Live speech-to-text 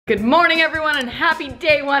Good morning, everyone, and happy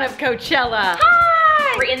day one of Coachella.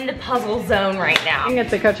 Hi! We're in the puzzle zone right now.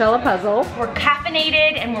 It's a Coachella puzzle. We're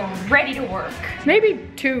caffeinated and we're ready to work. Maybe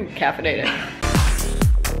too caffeinated.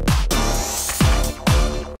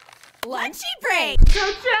 Lunchy break!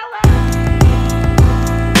 Coachella!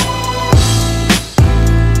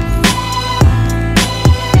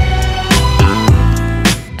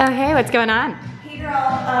 Oh, hey, what's going on? Hey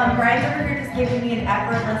girl, Brian's over here just giving me an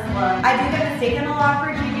effortless look. I do get mistaken a lot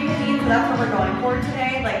for GG, so that's what we're going for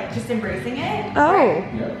today, like just embracing it. Oh.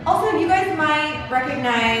 Yeah. Also, you guys might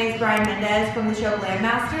recognize Brian Mendez from the show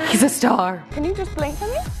Glam. He's a star. Can you just blink for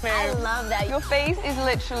me? I love that. Your face is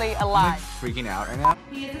literally alive. Freaking out right now?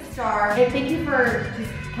 He is a star. Hey, thank you for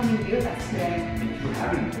just coming to be with us today. Thank you for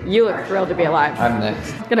having me. You look thrilled to be alive. I'm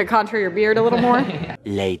next. Gonna contour your beard a little more?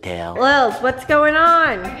 Later. Lils, what's going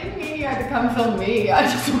on? I didn't mean you had to come film me. I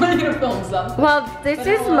just wanted you to film something. Well, this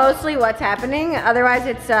is mostly what's happening. Otherwise,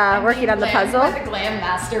 it's working on the puzzle. The glam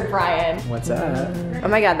master, Brian. What's that? Oh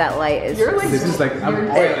my god, that light is. You're like, This is like, I'm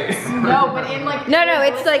oily. no, but in like. No,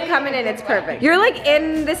 it's like coming in. It's perfect. You're like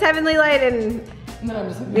in this heavenly light, and No, I'm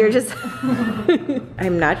just. you're just.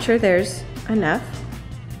 I'm not sure there's enough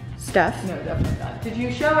stuff. No, definitely not. Did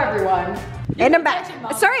you show everyone? And I'm back.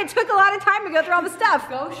 Sorry, it took a lot of time to go through all the stuff.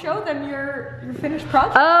 Go show them your finished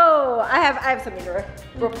project. Oh, I have something to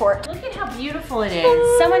report. Look at how beautiful it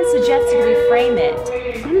is. Someone suggested we frame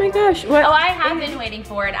it. Oh my gosh. What? Oh, I have been waiting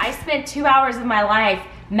for it. I spent 2 hours of my life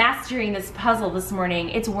mastering this puzzle this morning.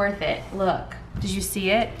 It's worth it. Look, did you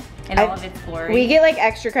see it? In all of its glory. We get like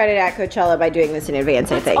extra credit at Coachella by doing this in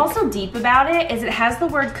advance, I think. What's also deep about it is it has the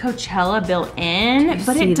word Coachella built in,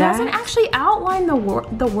 but see it doesn't that? actually outline the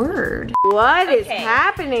word. What is Okay.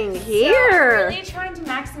 happening So I'm here? really trying to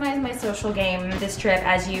maximize my social game this trip.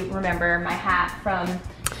 As you remember, my hat from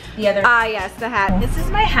the other. Ah, yes, the hat. This is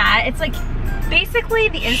my hat. It's like basically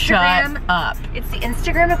the Instagram. Shut up. It's the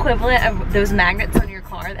Instagram equivalent of those magnets on your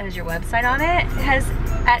car that has your website on it. It has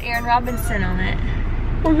at Aaron Robinson on it.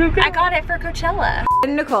 I got it for Coachella.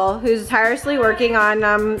 Nicole, who's tirelessly working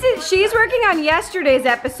on, she's working on yesterday's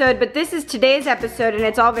episode, but this is today's episode and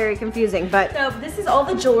it's all very confusing, but. So this is all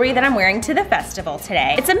the jewelry that I'm wearing to the festival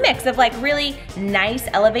today. It's a mix of like really nice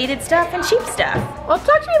elevated stuff and cheap stuff. Well,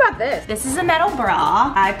 talk to me about this. This is a metal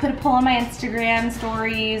bra. I put a poll on my Instagram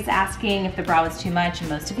stories asking if the bra was too much and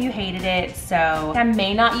most of you hated it. So I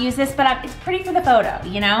may not use this, but it's pretty for the photo,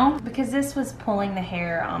 you know? Because this was pulling the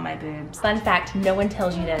hair on my boobs. Fun fact, no one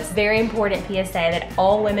tells you this. Very important PSA that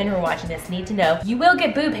all women who are watching this need to know. You will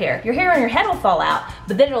get boob hair. Your hair on your head will fall out,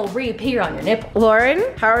 but then it'll reappear on your nipple. Lauren,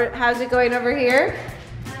 how's it going over here?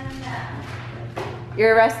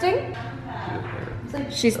 You're resting?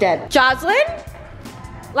 She's dead. Jocelyn?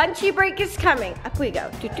 Lunchy break is coming. Up we go.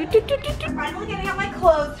 I'm finally getting out my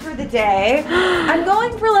clothes for the day. I'm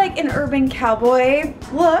going for like an urban cowboy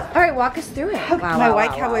look. All right, walk us through it. My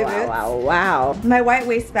white cowboy boots. Wow. My white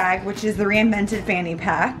waist bag, which is the reinvented fanny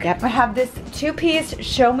pack. Yep. I have this two-piece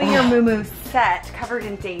show me your moo-moo set covered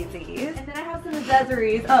in daisies. And then I have some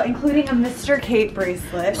accessories, including a Mr. Kate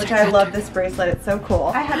bracelet, which I love this bracelet, it's so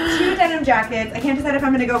cool. I have 2 denim jackets. I can't decide if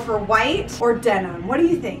I'm gonna go for white or denim. What do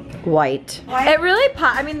you think? White. White? It really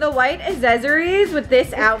I mean, the white accessories with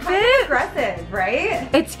this outfit. Kind of aggressive, right?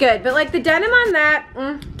 It's good, but like the denim on that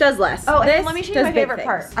does less. Oh, and this then let me show you does my big favorite things.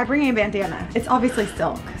 part. I bring a bandana. It's obviously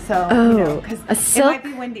silk, so you know, because a silk? it might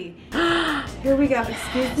be windy. Here we go.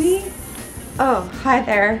 Excuse me. Oh, hi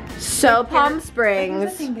there. So Palm Here's Springs. the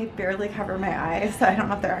thing, they barely cover my eyes, so I don't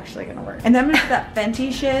know if they're actually gonna work. And then there's that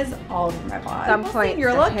Fenty shiz all over my body. Some point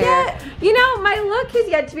your the look hair. yet? You know, my look is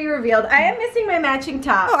yet to be revealed. I am missing my matching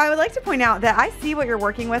top. Oh, I would like to point out that I see what you're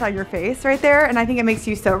working with on your face right there, and I think it makes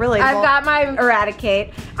you so relatable. I've got my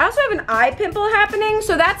Eradicate. I also have an eye pimple happening,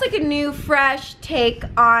 so that's like a new, fresh take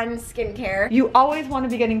on skincare. You always want to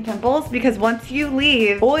be getting pimples because once you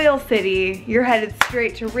leave Oil City, you're headed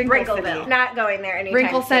straight to Wrinkle City. Wrinkleville. Not going there anytime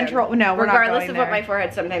Wrinkle soon. Central. No, we're not Regardless going of there. what my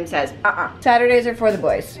forehead sometimes says. Saturdays are for the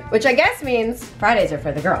boys, which I guess means Fridays are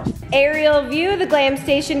for the girls. Aerial view of the Glam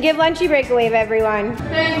station. Give Lunchy break a wave, everyone.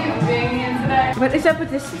 Thank you for being here today. What is up with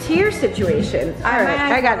this tear situation? All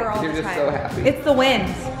right, I got it. You're just so happy. It's the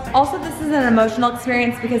wind. Also, this is an emotional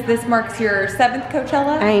experience because this marks your 7th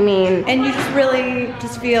Coachella. I mean, And you just really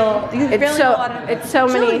feel, it's so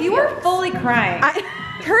many. Julie, you are fully crying.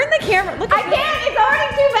 Turn the camera, look I at can't, it's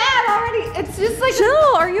already too bad already. It's just like,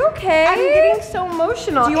 Jill, are you okay? I'm getting so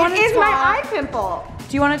emotional. Do you wanna It is my talk? eye pimple.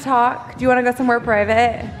 Do you want to talk? Do you want to go somewhere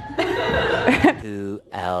private? 2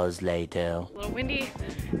 hours later. A little windy.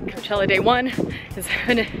 Coachella day 1 is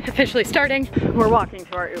officially starting. We're walking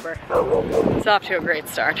to our Uber. It's off to a great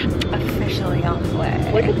start. Officially on the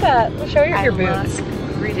way. Look at that. Show your boots.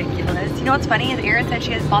 ridiculous. You know what's funny is Erin said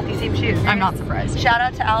she has bought these same shoes. I'm not surprised. Shout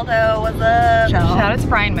out to Aldo, what's up? Shout out to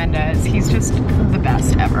Brian Mendez. He's just the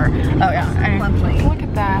best ever. Oh yeah, Lovely. look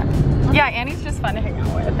at that. Yeah, and he's just fun to hang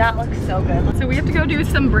out with. That looks so good. So we have to go do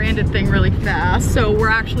some branded thing really fast. So we're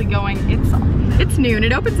actually going, it's noon.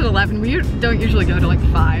 It opens at 11. We don't usually go to like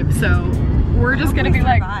 5. So we're just gonna be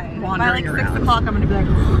like wandering By like 6 around. o'clock, I'm gonna be like,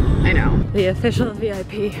 I know. The official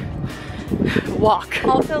VIP walk.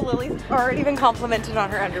 Also, Lily's already been complimented on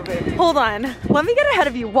her underboob. Hold on, let me get ahead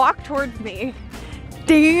of you. Walk towards me.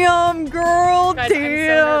 Damn, girl, Guys, damn. I'm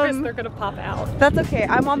so nervous they're gonna pop out. That's okay,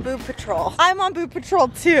 I'm on boob patrol. I'm on boob patrol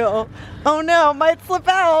too. Oh no, might slip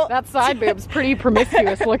out. That side boob's pretty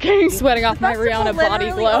promiscuous looking. Sweating off my Rihanna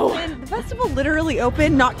body glow. The festival literally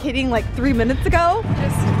opened, not kidding, like 3 minutes ago.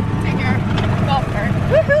 Just take your golf cart.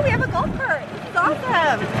 Woohoo, we have a golf cart. This is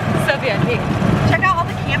awesome. So VIP. Check out all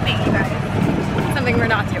the camping, you guys. Something we're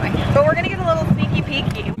not doing. But we're gonna get a little sneaky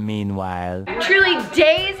peeky. Meanwhile. Truly,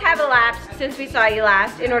 days have elapsed since we saw you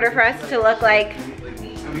last in order for us to look like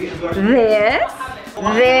this. Oh,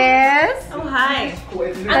 hi. I'm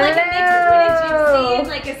like a mix between a gypsy and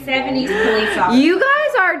like a 70s police officer. You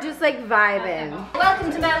guys are just like vibing.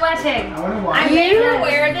 Welcome to my wedding. I made her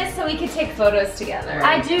wear this so we could take photos together.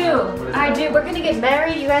 I do. We're gonna get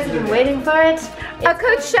married. You guys have been waiting for it. A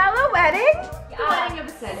Coachella wedding? Wedding of a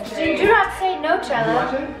century. Do not say no,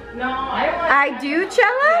 Chella. No, I do,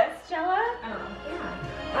 Chella? Chella?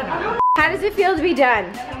 How does it feel to be done?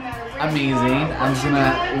 Amazing. I'm just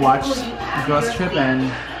gonna watch Ghost Trip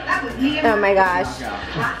and Oh my gosh.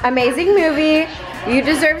 Amazing movie. You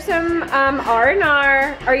deserve some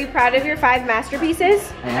R&R. Are you proud of your 5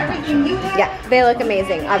 masterpieces? Yeah, they look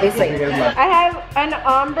amazing, obviously. I have an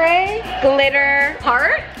ombre glitter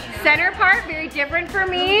heart. Center part, very different for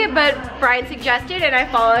me, but Brian suggested and I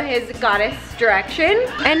follow his goddess direction.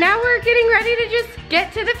 And now we're getting ready to just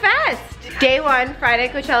get to the fest. Day 1, Friday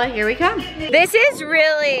Coachella, here we come. This is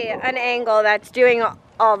really an angle that's doing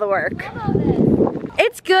all the work.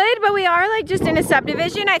 It's good, but we are like just in a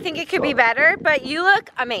subdivision. I think it could be better, but you look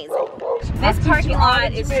amazing. This parking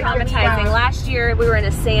lot is traumatizing. Last year we were in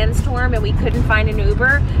a sandstorm and we couldn't find an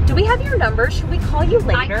Uber. Do we have your number? Should we call you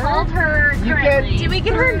later? I called her currently. Did we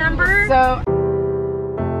get her number? So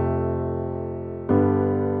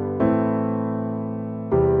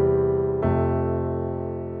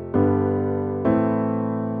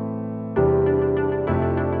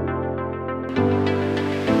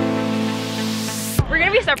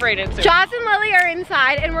separated soon. Joss and Lily are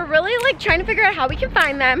inside and we're really like trying to figure out how we can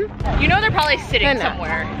find them. You know they're probably sitting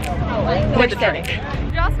somewhere with a drink.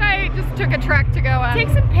 Joss and I just took a trek to go take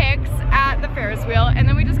some pics at the Ferris wheel and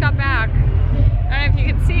then we just got back. I don't know if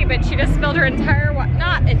you can see, but she just spilled her entire,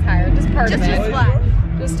 not entire, just part of it. Just flat.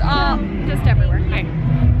 Just everywhere.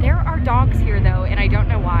 There are dogs here though and I don't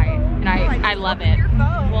know why. And I love it.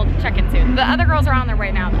 We'll check in soon. The other girls are on their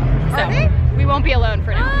way now though. So we won't be alone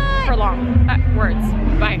for now. For long. Words.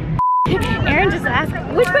 Bye. Aaron just asked,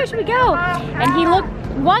 which way should we go? And he looked,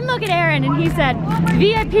 one look at Aaron and he said,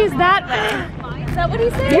 VIP's that way. Is that what he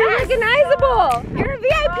said? You're recognizable. You're a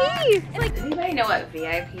VIP. It's like, anybody know what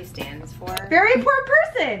VIP stands for? Very important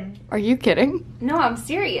person. Are you kidding? No, I'm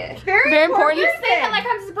serious. Very important. You're saying that like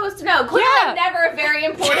I'm supposed to know. Clearly I'm never a very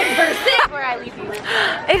important person. Where I leave you.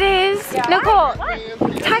 It is. Yeah. Nicole,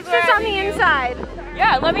 text us on the inside.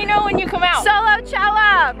 Yeah, let me know when you come out. Solo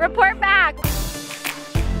Chella, report back.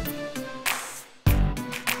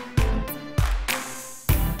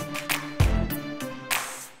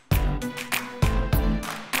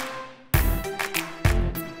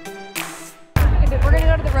 We're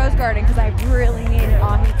gonna go to the Rose Garden because I really need an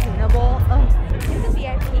Ahi tuna bowl. Oh, it's in the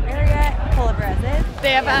VIP area, Clevver.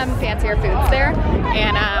 They have fancier foods there,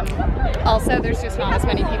 and also there's just not as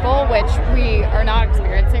many people, which we are not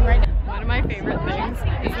experiencing right now. One of my favorite things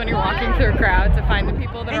is when you're walking through a crowd to find the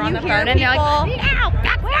people that are on the phone and you're like, "Ow,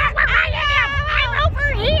 that's not where I am! I'm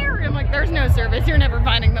over here!" And I'm like, there's no service, you're never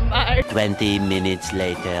finding them by. 20 minutes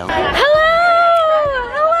later. Hello!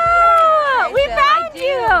 Hello! We found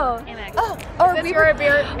you!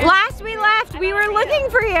 Last we left, we were looking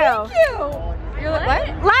for you. Thank you. You're like,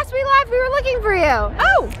 what? Last we left, we were looking for you.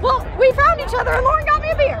 Oh, well, we found each other and Lauren got me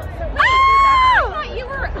a beer. Oh!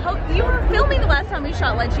 You were filming the last time we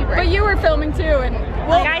shot Let's You Break. But you were filming too, and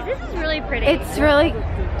Well, guys, this is really pretty. It's really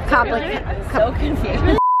complicated. so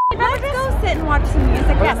confused. Let's go sit and watch some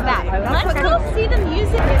music. Yes, that. Let's go see the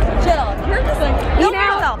music. Jill, you're just like,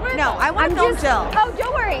 no, I want to film Jill. Oh,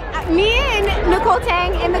 don't worry. Me and Nicole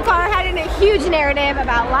Tang in the car had a huge narrative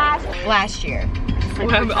about last year.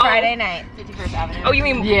 Friday night. 51st Avenue. oh, you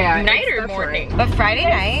mean night or morning? But Friday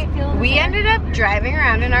night, we ended up driving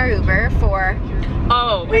around in our Uber for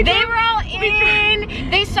Oh. They were all in.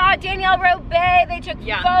 They saw Danielle Robay. They took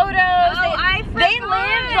photos. They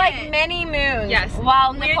lived like many moons. Yes.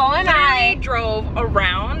 While Nicole and I drove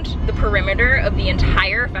around the perimeter of the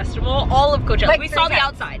entire festival, all of Coachella. Like we saw the 3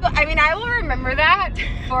 times. outside. I mean, I will remember that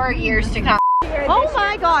for years to come. Oh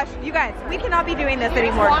my gosh, you guys, we cannot be doing this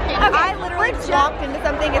anymore. I literally just walked into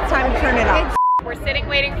something, it's time to turn it off. We're sitting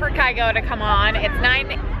waiting for Kygo to come on. It's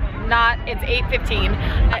 8:15.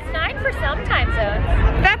 It's 9 for some time zones.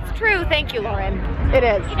 That's true, thank you, Lauren. It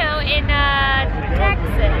is. You know, in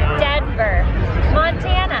Texas, Denver,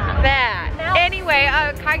 Montana. That. Anyway,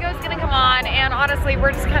 Kygo's gonna come on, and honestly,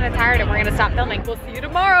 we're just kind of tired and we're gonna stop filming. We'll see you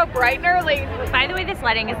tomorrow, bright and early. By the way, this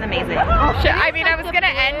lighting is amazing. I mean, I was gonna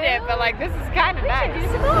end it, but like, this is kind of nice. Do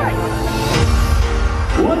some more.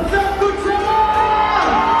 What's up, Coachella?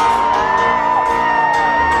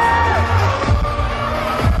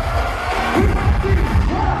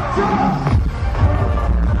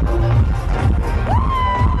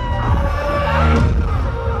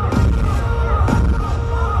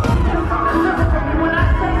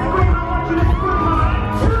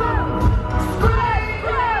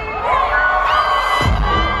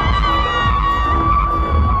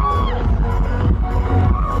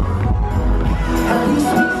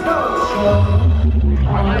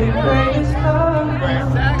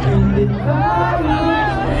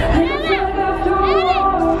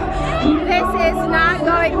 This is not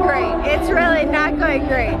going great. It's really not going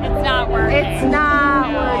great. It's not working. It's not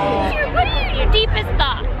working. What are your deepest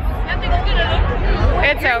thoughts?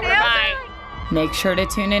 It's over, bye. Make sure to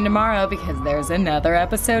tune in tomorrow because there's another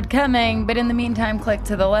episode coming. But in the meantime, click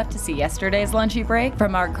to the left to see yesterday's lunchy break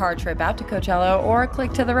from our car trip out to Coachella, or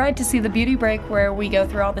click to the right to see the beauty break where we go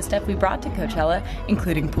through all the stuff we brought to Coachella,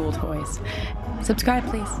 including pool toys. Subscribe,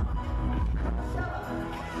 please.